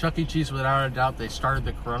 Chuck E. Cheese, without a doubt, they started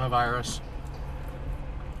the coronavirus.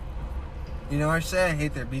 You know, I say I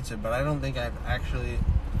hate their pizza, but I don't think I've actually.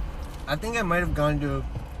 I think I might have gone to a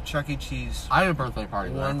Chuck E. Cheese I had a birthday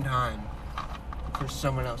party there. one time for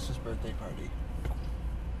someone else's birthday party.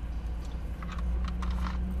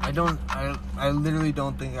 I literally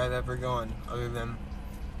don't think I've ever gone other than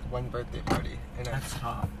one birthday party, and That's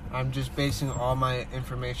tough. I'm just basing all my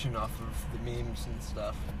information off of the memes and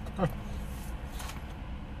stuff.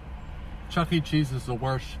 Chuck E. Cheese is the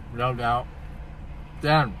worst, no doubt.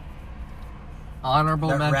 Then, honorable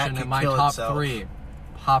That rat mention could in my kill top itself. 3,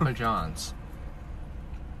 Papa John's.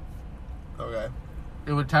 Okay.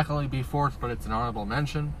 It would technically be 4th, but it's an honorable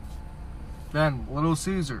mention. Then, Little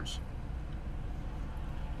Caesars.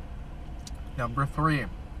 Number 3.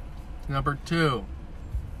 Number 2,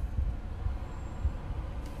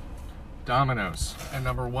 Domino's. And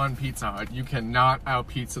number 1, Pizza Hut. You cannot out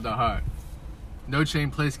Pizza the Hut. No chain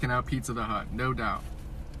place can out Pizza the Hut, no doubt.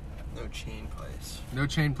 No chain place. No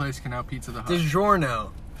chain place can out Pizza the Hut. DiGiorno.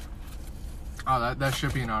 Oh, that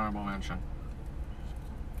should be an honorable mention.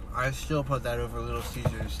 I still put that over Little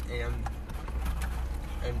Caesars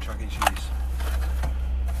and Chuck E. Cheese.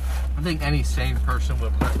 I think any sane person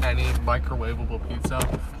would put any microwavable pizza.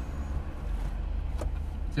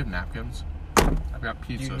 Do you have napkins? I've got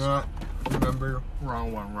Do pizzas. you not remember?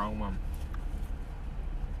 Wrong one.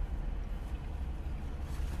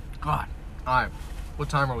 God. Alright. What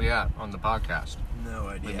time are we at on the podcast? No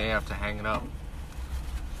We may idea. have to hang it up.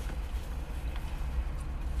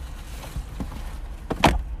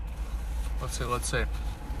 Let's see.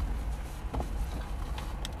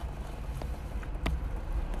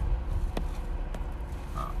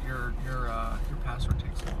 Your password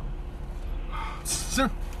takes long.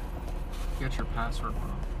 You got your password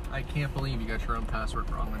wrong. I can't believe you got your own password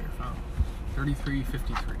wrong on your phone.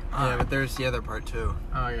 3353. Yeah, but there's the other part too.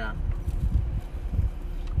 Oh, yeah.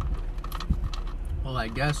 Well, I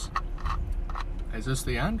guess. Is this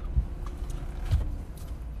the end?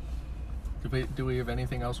 Do we have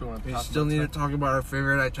anything else we want to We talk still about? need to talk about our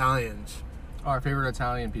favorite Italians. Our favorite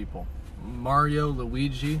Italian people: Mario,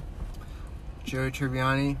 Luigi. Joey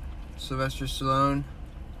Tribbiani, Sylvester Stallone.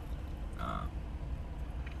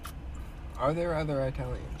 Are there other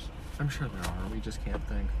Italians? I'm sure there are. We just can't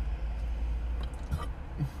think.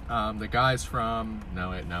 The guys from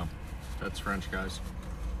no, that's French guys.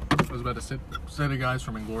 I was about to say the guys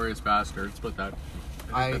from Inglourious Bastards, but that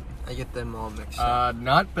I get them all mixed up.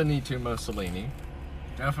 not Benito Mussolini.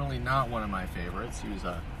 Definitely not one of my favorites. He was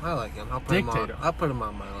a I like him. I'll put him on. dictator. I'll put him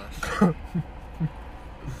on my list.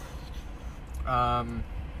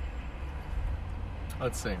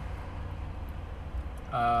 Let's see.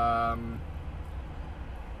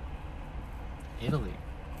 Italy.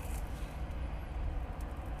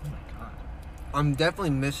 Oh my god. I'm definitely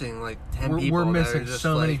missing like 10 people. We're that missing are just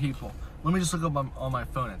so many like- people. Let me just look up on my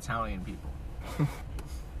phone Italian people.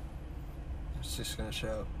 It's just gonna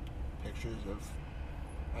show pictures of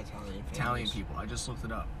Italian families. Italian people. I just looked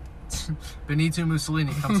it up. Benito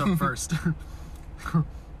Mussolini comes up first.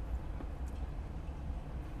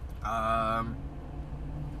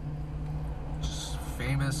 Just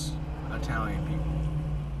famous Italian people.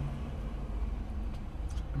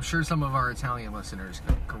 I'm sure some of our Italian listeners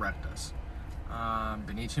could correct us.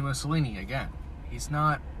 Benito Mussolini, again. He's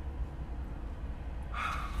not...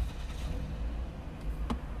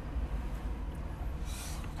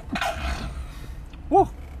 Woo!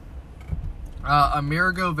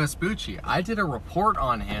 Amerigo Vespucci. I did a report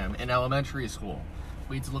on him in elementary school.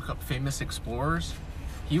 We had to look up famous explorers.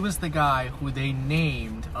 He was the guy who they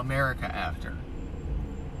named America after.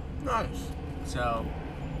 Nice. So,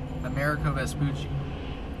 Amerigo Vespucci.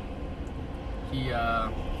 I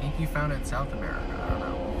think he founded South America. I don't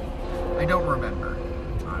know. I don't remember.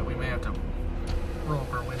 We may have to roll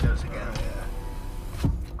up our windows again.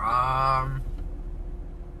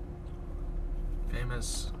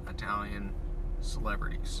 Famous Italian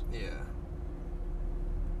celebrities. Yeah.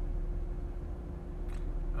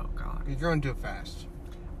 Oh God. You're going too fast.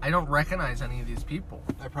 I don't recognize any of these people.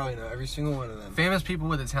 I probably know every single one of them. Famous people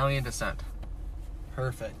with Italian descent.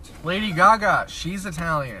 Perfect. Lady Gaga, she's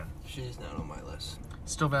Italian. She's not on my list.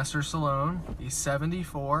 Sylvester Stallone, he's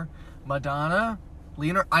 74. Madonna,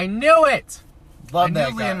 Leonardo. I knew it! Love I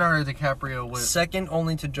that knew guy. Leonardo DiCaprio was. Second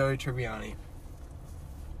only to Joey Tribbiani.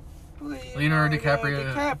 Leonardo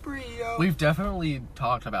DiCaprio. DiCaprio. We've definitely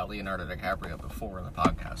talked about Leonardo DiCaprio before in the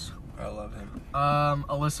podcast. I love him.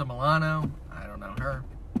 Alyssa Milano, I don't know her.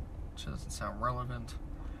 She doesn't sound relevant.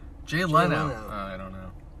 Jay Leno. Leno. I don't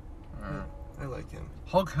know. I like him.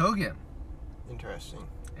 Hulk Hogan. Interesting.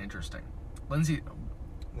 Interesting. Lindsay.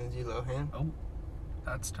 Lindsay Lohan. Oh,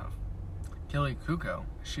 that's tough. Kelly Kuko.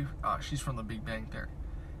 She's from The Big Bang Theory.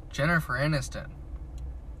 Jennifer Aniston.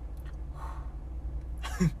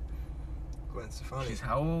 Gwen Stefani. She's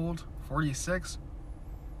how old? 46?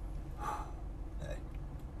 Hey.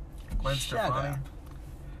 Gwen Shut Stefani. up.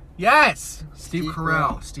 Yes! Steve Steve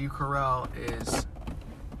Carell. Carell. Steve Carell is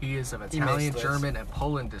He is of makes Italian, this. German, and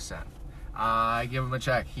Poland descent. I give him a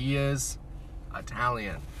check. He is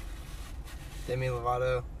Italian. Demi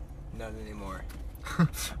Lovato, not anymore.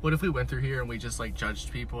 What if we went through here and we just like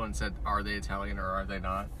judged people and said, are they Italian or are they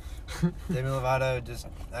not? Demi Lovato just,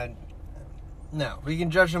 no, we can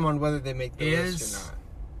judge them on whether they make the list or not.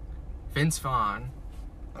 Vince Vaughn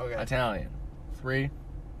Okay. Italian? 3,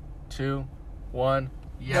 2, 1.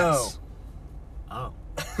 Yes. Oh.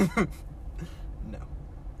 No.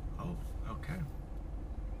 Oh. Okay.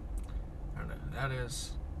 I don't know who that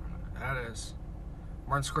is. I don't know who that is.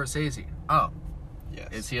 Martin Scorsese. Oh. Yes.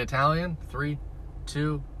 Is he Italian? 3,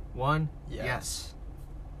 2, 1. Yes.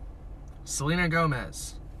 Selena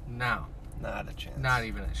Gomez. No. Not a chance. Not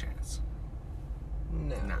even a chance.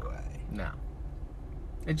 No, No. way. No.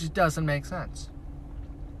 It just doesn't make sense.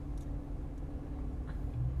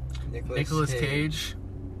 Nicolas Cage.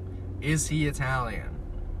 Is he Italian?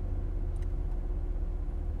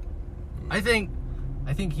 I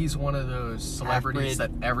think he's one of those celebrities that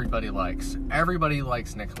Half-breed. everybody likes. Everybody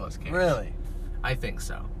likes Nicolas Cage. Really? I think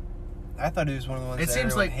so. I thought he was one of the ones It that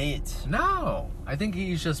seems everyone like- hates. No, I think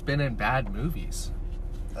he's just been in bad movies.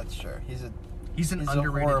 That's true. He's He's an a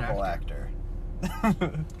underrated horrible actor.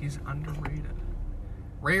 actor. He's underrated.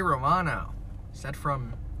 Ray Romano. Is that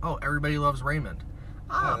from Everybody Loves Raymond?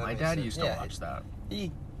 Oh, that My makes dad sense. used to Yeah. watch that.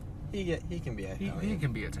 he can be Italian. He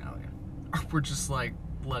can be Italian. We're just like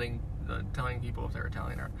telling people if they're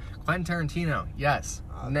Italian or Quentin Tarantino. Yes,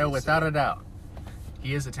 no, Obviously. without a doubt,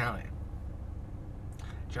 he is Italian.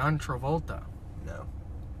 John Travolta. No.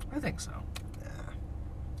 I think so.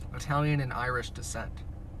 Nah. Italian and Irish descent.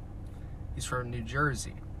 He's from New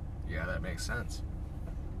Jersey. Yeah, that makes sense.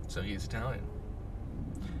 So he's Italian.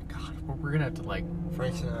 God, we're gonna have to like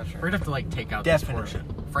Frank Sinatra. we're gonna have to like take out Definitely. this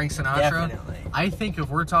portion. Frank Sinatra. Definitely. I think if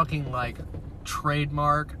we're talking like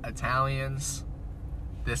trademark Italians,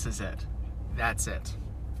 this is it. That's it.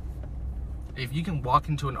 If you can walk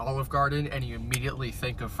into an Olive Garden and you immediately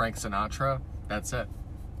think of Frank Sinatra, that's it.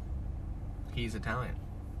 He's Italian.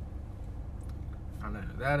 I don't know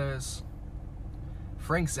who that is.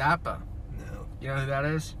 Frank Zappa. No. You know who that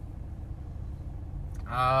is?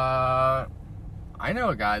 I know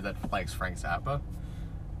a guy that likes Frank Zappa.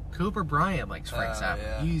 Cooper Bryant likes Frank Zappa.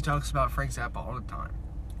 Yeah. He talks about Frank Zappa all the time.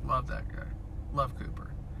 Love that guy. Love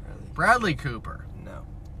Cooper. Really? Bradley Cooper. No.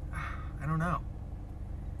 I don't know.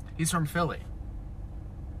 He's from Philly.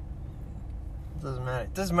 Doesn't matter.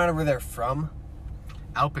 It doesn't matter where they're from.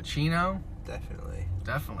 Al Pacino. Definitely.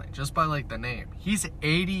 Definitely. Just by like the name. He's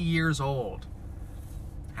 80 years old.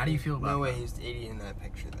 How do you feel about No way that? he's 80 in that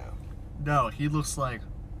picture, though. No, he looks like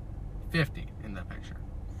 50 in that picture.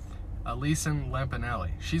 Elisa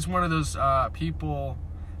Lampanelli. She's one of those people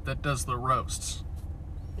that does the roasts.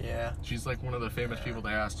 Yeah. She's like one of the famous people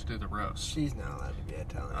they asked to do the roast. She's not allowed to be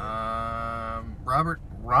Italian.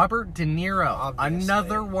 Robert De Niro. Obviously.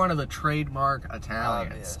 Another one of the trademark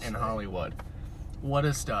Italians Obviously. in Hollywood. What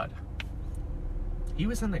a stud. He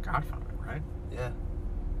was in The Godfather, right? yeah.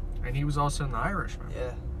 And he was also in The Irishman.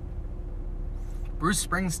 Yeah. Bruce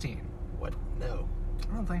Springsteen. What? No.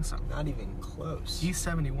 I don't think so. Not even close. He's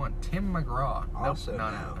 71. Tim McGraw. Also nope,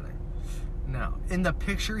 not no. happening. No. In the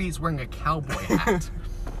picture, he's wearing a cowboy hat.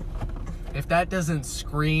 If that doesn't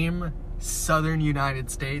scream Southern United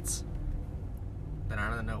States, then I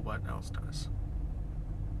don't know what else does.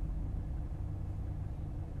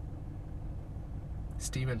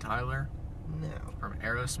 Steven Tyler No. from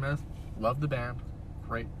Aerosmith. Love the band.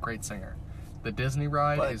 Great singer. The Disney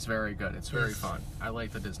ride But is very good. It's very he's- fun. I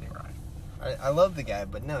like the Disney ride. I love the guy,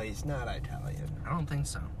 but no, he's not Italian. I don't think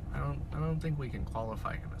so. I don't think we can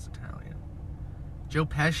qualify him as Italian. Joe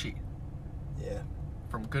Pesci Yeah.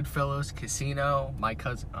 from Goodfellas, Casino, My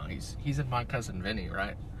Cousin. Oh, he's in My Cousin Vinny,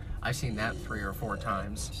 right? I've seen that 3 or 4 Yeah,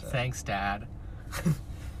 times. I think so. Thanks, Dad.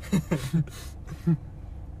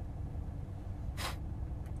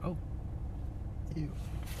 Oh, Ew.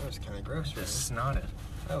 That was kind of gross, right? just snotted.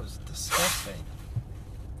 That was disgusting.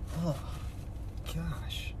 Oh,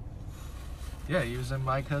 gosh. Yeah, he was in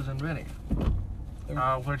My Cousin Vinny,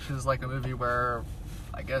 which is like a movie where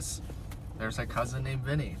I guess there's a cousin named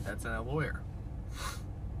Vinny that's a lawyer.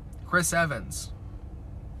 Chris Evans.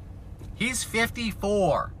 He's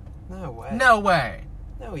 54. No way. No way.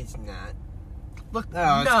 No, he's not. Look,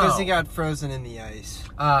 No, it's no. because he got frozen in the ice.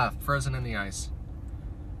 Frozen in the ice.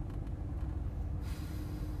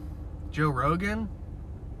 Joe Rogan?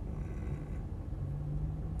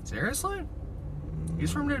 Seriously?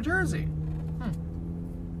 He's from New Jersey.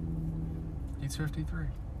 He's 53.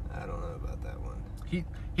 I don't know about that one.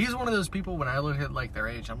 He's one of those people when I look at like their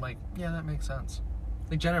age, I'm like, yeah, that makes sense.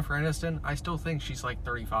 Like Jennifer Aniston, I still think she's like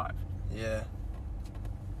 35. Yeah.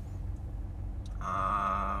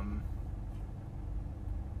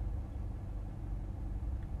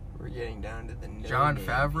 We're getting down to the Jon no-name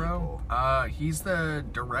Favreau. people. He's the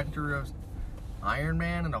director of Iron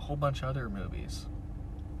Man and a whole bunch of other movies.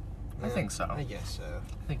 I Yeah, think so. I guess so.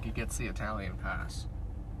 I think he gets the Italian pass.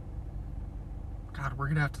 God, we're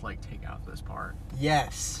gonna have to like take out this part.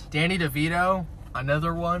 Yes. Danny DeVito,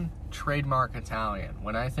 another one, trademark Italian.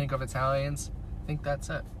 When I think of Italians, I think that's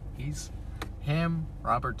it. He's him,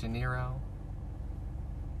 Robert De Niro,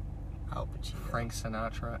 Al Pacino. Frank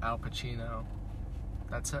Sinatra, Al Pacino.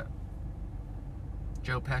 That's it.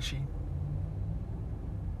 Joe Pesci.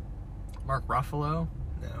 Mark Ruffalo.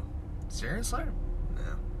 No. Seriously?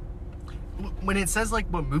 No. When it says like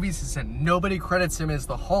what movies he's in, nobody credits him as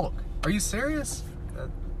the Hulk. Are you serious?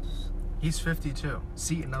 He's 52.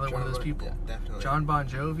 See, another one of those people. Yeah, definitely. John Bon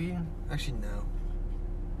Jovi. Actually, no.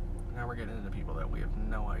 Now we're getting into people that we have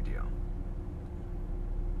no idea.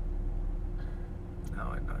 No,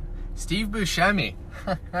 I don't. Steve Buscemi.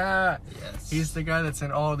 Yes. He's the guy that's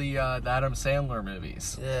in all the Adam Sandler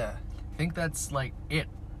movies. Yeah. I think that's like it.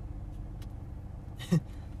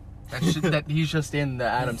 That he's just in the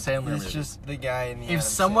Adam Sandler He's movies. just the guy in the If Adam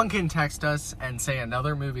someone Sandler. can text us and say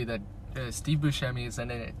another movie that Steve Buscemi is in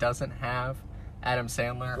and it doesn't have Adam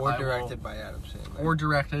Sandler, Or directed by Adam Sandler. or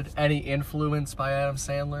directed, any influence by Adam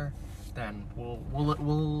Sandler, then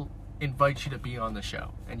we'll invite you to be on the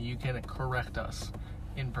show and you can correct us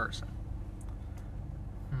in person.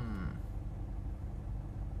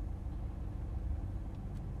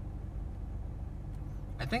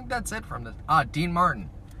 I think that's it from this. Dean Martin.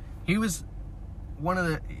 He was one of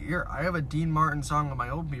the... Here, I have a Dean Martin song on my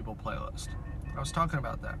old people playlist. I was talking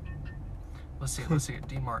about that. Let's see it.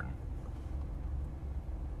 Dean Martin.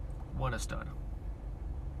 What a stud.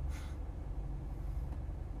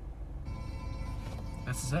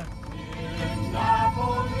 This is it.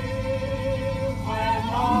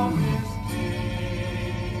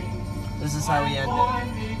 This is how we end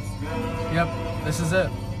it. Yep, this is it.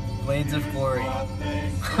 Blades of Glory.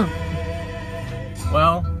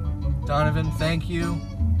 Well, Donovan, thank you.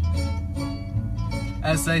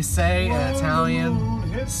 As they say in Italian,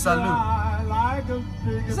 salute.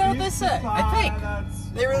 Is that what they say? I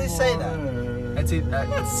think. They really say that. That's it.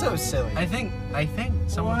 That's so silly. I think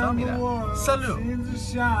someone told me that. Salute.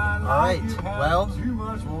 Alright, well,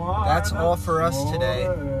 that's all for us today.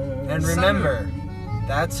 And remember,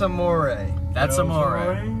 that's amore. That's amore.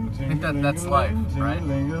 I think that's life, right?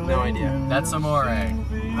 No idea. That's amore.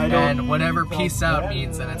 And whatever peace out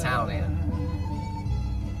means in Italian.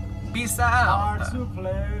 Pizza out.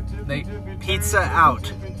 Pizza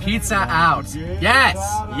out. Pizza out. Yes.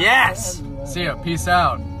 Yes! See ya. Peace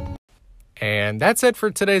out. And that's it for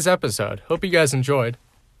today's episode. Hope you guys enjoyed.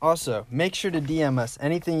 Also, make sure to DM us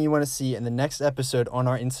anything you want to see in the next episode on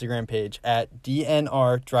our Instagram page at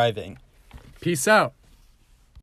DNR Driving. Peace out.